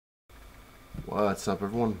What's up,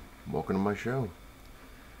 everyone? Welcome to my show.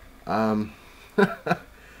 I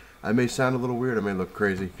may sound a little weird. I may look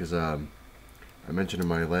crazy because I mentioned in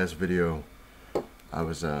my last video I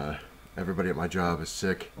was everybody at my job is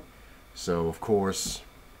sick, so of course,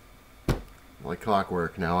 like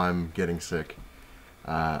clockwork, now I'm getting sick.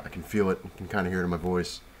 I can feel it. You can kind of hear it in my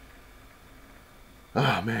voice.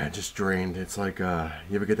 Oh man, just drained. It's like you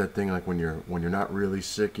ever get that thing like when you're not really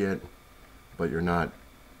sick yet, but you're not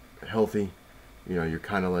healthy. You know, you're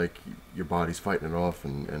kind of like your body's fighting it off,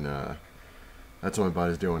 and that's what my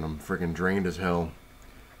body's doing. I'm freaking drained as hell.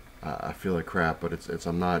 I feel like crap, but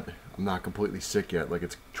I'm not completely sick yet. Like,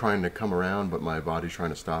 it's trying to come around, but my body's trying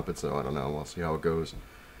to stop it. So I don't know. I'll see how it goes.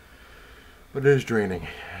 But it is draining.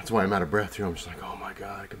 That's why I'm out of breath too. I'm just like, oh my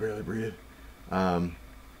god, I can barely breathe.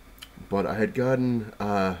 But I had gotten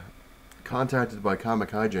contacted by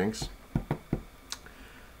comichyjinx.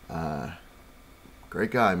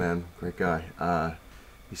 Great guy, man. Great guy.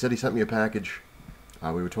 He said he sent me a package.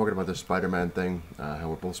 We were talking about this Spider-Man thing, how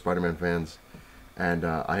we're both Spider-Man fans. And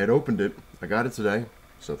I had opened it. I got it today,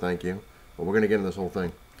 so thank you. But we're going to get into this whole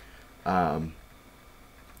thing. I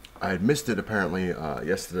had missed it, apparently,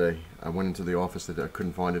 yesterday. I went into the office. I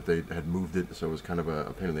couldn't find it. They had moved it, so it was kind of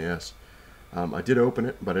a pain in the ass. I did open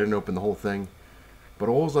it, but I didn't open the whole thing. But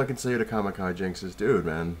all I can say to comichyjinx is, dude,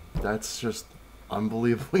 man, that's just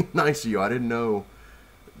unbelievably nice of you. I didn't know...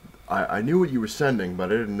 I knew what you were sending,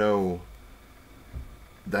 but I didn't know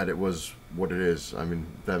that it was what it is. I mean,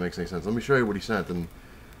 if that makes any sense. Let me show you what he sent, and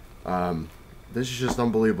this is just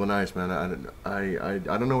unbelievably nice, man. I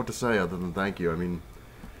don't know what to say other than thank you. I mean,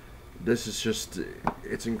 this is just,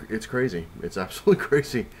 it's crazy. It's absolutely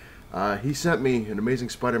crazy. He sent me an Amazing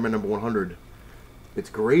Spider-Man number 100. It's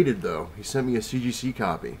graded, though. He sent me a CGC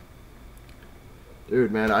copy.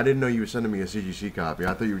 Dude, man, I didn't know you were sending me a CGC copy.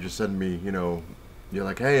 I thought you were just sending me, you know, you're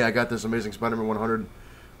like, hey, I got this Amazing Spider-Man 100.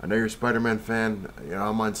 I know you're a Spider-Man fan. You know, I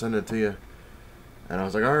don't mind sending it to you. And I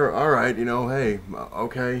was like, all right, you know, hey,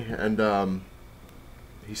 okay. And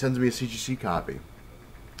he sends me a CGC copy.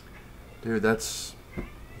 Dude, it's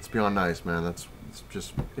beyond nice, man.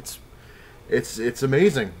 It's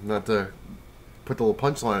amazing. Not to put the little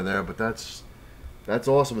punchline in there, but that's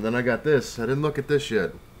awesome. And then I got this. I didn't look at this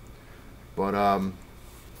yet, but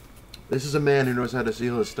this is a man who knows how to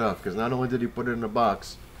seal his stuff, because not only did he put it in a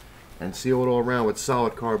box and seal it all around with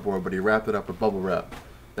solid cardboard, but he wrapped it up with bubble wrap.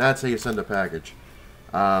 That's how you send a package.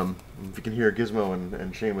 If you can hear, Gizmo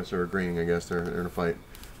and Seamus are agreeing. I guess they're in a fight.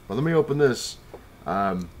 But let me open this.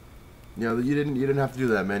 You know, you didn't have to do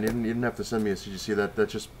that, man. You didn't have to send me a CGC.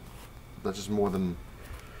 That's just more than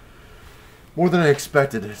I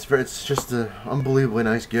expected. It's just an unbelievably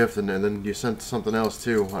nice gift, and then you sent something else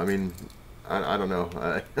too. I mean, I don't know.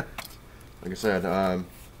 Like I said, oh,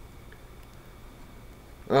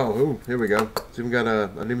 ooh, here we go. It's even got I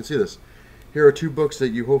didn't even see this. Here are 2 books that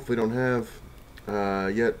you hopefully don't have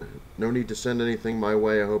yet. No need to send anything my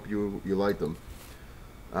way. I hope you like them.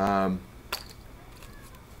 I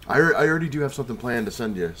already do have something planned to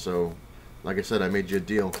send you, so like I said, I made you a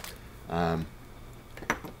deal.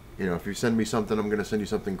 You know, if you send me something, I'm gonna send you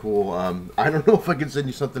something cool. I don't know if I can send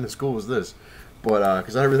you something as cool as this, but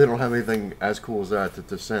because I really don't have anything as cool as that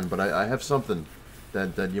to send. But I have something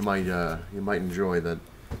that you might enjoy. That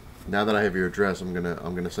now that I have your address, I'm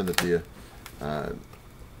gonna send it to you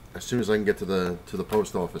as soon as I can get to the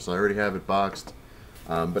post office. I already have it boxed,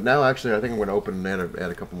 but now actually I think I'm gonna open and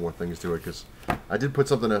add a couple more things to it, because I did put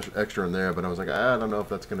something extra in there, but I was like, I don't know if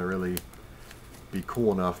that's gonna really be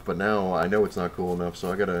cool enough. But now I know it's not cool enough,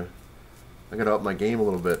 so I gotta up my game a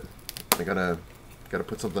little bit. I gotta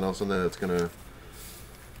put something else in there that's gonna,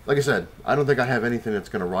 like I said, I don't think I have anything that's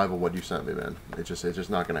gonna rival what you sent me, man. It's just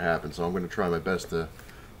not gonna happen. So I'm gonna try my best to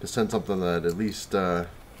send something that at least it'd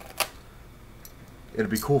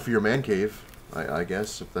be cool for your man cave, I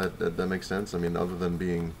guess, if that makes sense. I mean, other than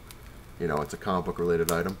being, you know, it's a comic book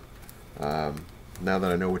related item. Now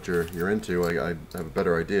that I know what you're into, I have a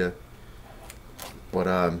better idea. But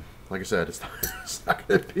like I said, it's not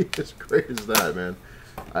gonna be as great as that, man.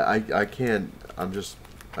 I can't. I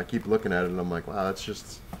keep looking at it and I'm like, wow, that's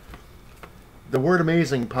just, the word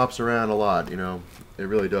amazing pops around a lot, you know. It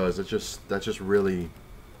really does. That's just really,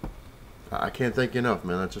 I can't thank you enough,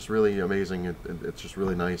 man. That's just really amazing. It's just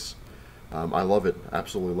really nice. I love it.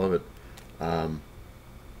 Absolutely love it.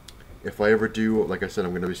 If I ever do, like I said,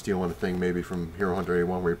 I'm going to be stealing a thing maybe from Hero Hunter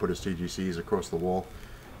 81 where he put his TGCs across the wall.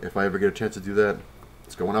 If I ever get a chance to do that,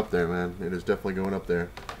 it's going up there, man. It is definitely going up there.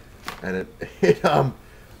 And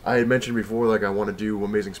I had mentioned before, like, I want to do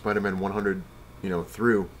Amazing Spider-Man 100, you know,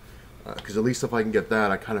 through, because at least if I can get that,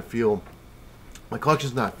 I kind of feel my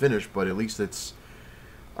collection's not finished, but at least it's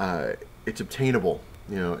it's obtainable.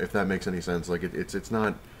 You know, if that makes any sense. Like it's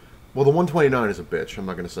not. Well, the 129 is a bitch. I'm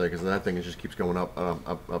not gonna say because that thing just keeps going up,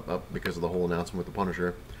 up because of the whole announcement with the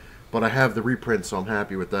Punisher. But I have the reprint, so I'm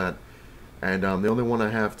happy with that. And the only one I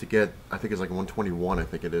have to get, I think, is like 121. I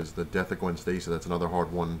think it is the Death of Gwen Stacy. That's another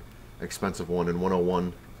hard one, expensive one, and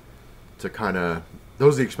 101 to kind of.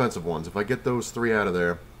 Those are the expensive ones. If I get those three out of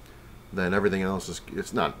there, then everything else is.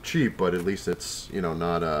 It's not cheap, but at least it's, you know,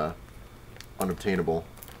 not unobtainable.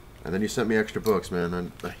 And then you sent me extra books,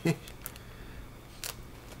 man.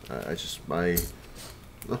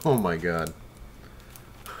 Oh my god.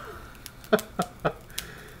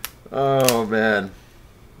 Oh man.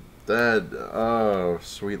 Oh,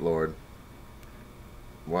 sweet lord.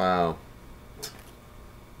 Wow.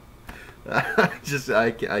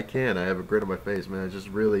 I can't. I have a grin on my face, man. I just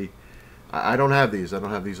really, I don't have these. I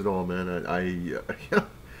don't have these at all, man.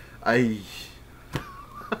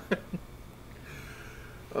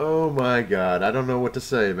 Oh my god. I don't know what to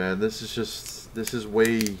say, man. This is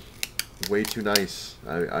way too nice.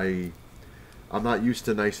 I'm not used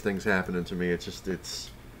to nice things happening to me.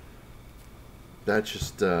 That's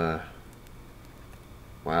just, wow.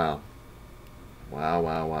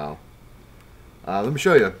 Wow. Let me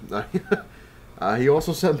show you. He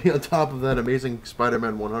also sent me on top of that Amazing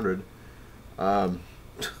Spider-Man 100.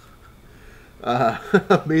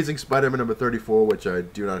 Amazing Spider-Man number 34, which I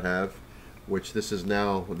do not have. Which this is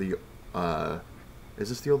now the, is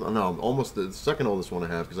this the old? Oh, no, almost the second oldest one I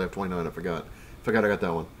have because I have 29. I forgot I got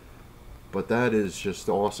that one. But that is just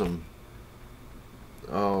awesome.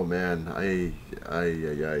 Oh man,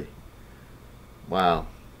 wow.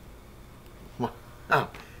 Wow.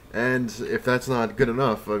 And if that's not good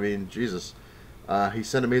enough, I mean, Jesus. He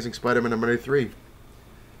sent Amazing Spider-Man number 93.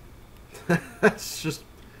 That's just,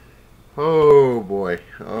 oh boy.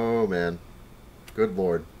 Oh man. Good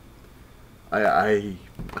lord. I'm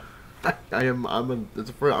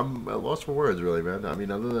at loss for words, really, man. I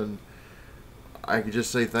mean, other than I could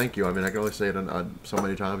just say thank you. I mean, I can only say it on so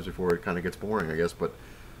many times before it kind of gets boring, I guess. But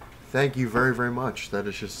thank you very, very much. That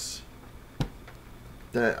is just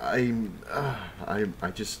that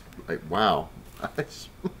wow.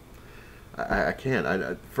 I can't.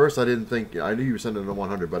 At first, I didn't think. I knew you were sending it to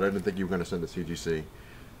 100, but I didn't think you were going to send it to CGC.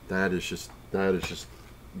 That is just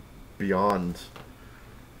beyond.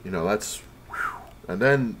 You know, that's. And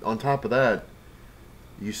then on top of that,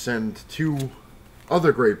 you send 2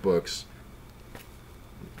 other great books.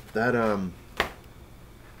 That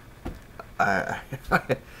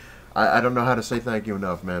I don't know how to say thank you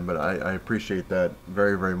enough, man. But I appreciate that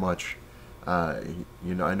very, very much. You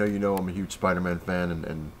know, I know I'm a huge Spider-Man fan,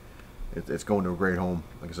 and it's going to a great home.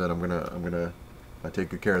 Like I said, I'm gonna take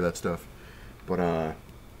good care of that stuff. But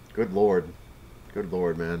good lord,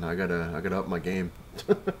 man, I gotta up my game.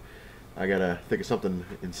 I gotta think of something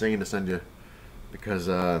insane to send you, because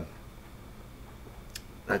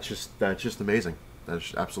that's just amazing. That's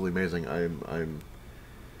just absolutely amazing. I'm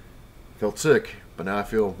felt sick, but now I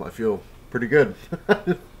feel pretty good.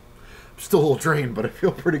 I'm still a little drained, but I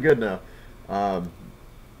feel pretty good now.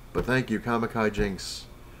 But thank you, comichyjinx.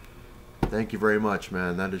 Thank you very much,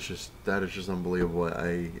 man. That is just unbelievable.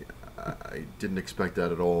 I didn't expect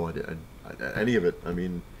that at all. Any of it. I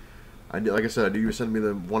mean, like I said, I knew you were sending me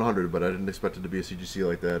the 100, but I didn't expect it to be a CGC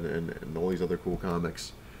like that, and all these other cool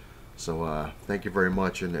comics. So thank you very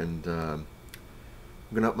much, and I'm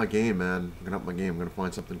gonna up my game, man. I'm gonna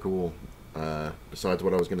find something cool besides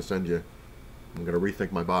what I was gonna send you. I'm gonna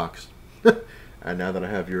rethink my box, and now that I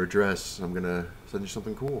have your address, I'm gonna send you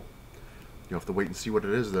something cool. You have to wait and see what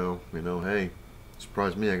it is, though. You know, hey,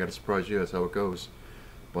 surprise me, I gotta surprise you. That's how it goes.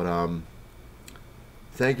 But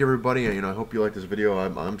thank you, everybody. You know, I hope you liked this video.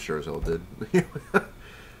 I'm sure as hell did.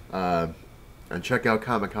 And check out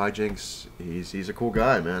comichyjinx. He's a cool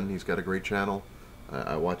guy, man. He's got a great channel.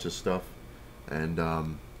 I watch his stuff, and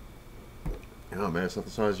you know, man, it's not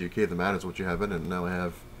the size of your cave that matters, what you have in it. And now I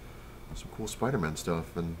have some cool Spider-Man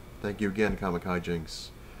stuff. And thank you again, comichyjinx.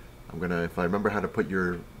 I'm gonna, if I remember how to put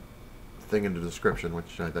your thing in the description,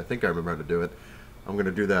 which I think I remember how to do it, I'm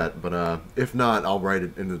gonna do that. But if not, I'll write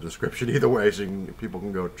it in the description either way, so people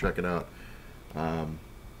can go check it out. But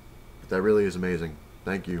that really is amazing.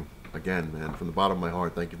 Thank you again, man, from the bottom of my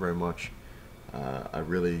heart. Thank you very much. I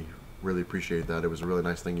really appreciate that. It was a really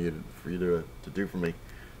nice thing for you to do for me.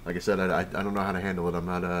 Like I said, I don't know how to handle it. I'm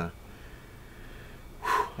not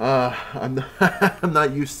I'm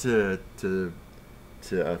not used to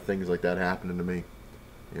things like that happening to me.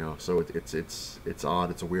 You know, so it's odd.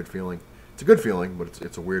 It's a weird feeling. It's a good feeling, but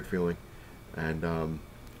it's a weird feeling. And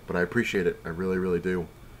but I appreciate it. I really do.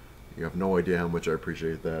 You have no idea how much I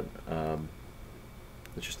appreciate that.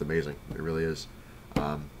 It's just amazing. It really is.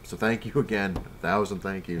 So thank you again, 1,000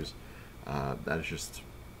 thank yous. That is just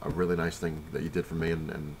a really nice thing that you did for me,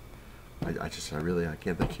 and I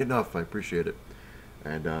can't thank you enough. I appreciate it,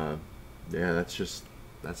 and yeah,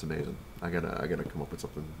 that's amazing. I gotta come up with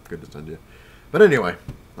something good to send you. But anyway,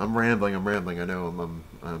 I'm rambling. I know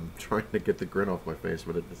I'm trying to get the grin off my face,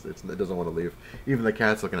 but it doesn't want to leave. Even the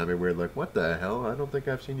cat's looking at me weird, like, what the hell? I don't think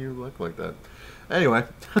I've seen you look like that. Anyway,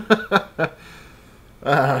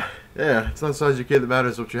 yeah, it's not the size of your kid that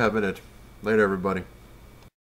matters, what you have in it. Later, everybody.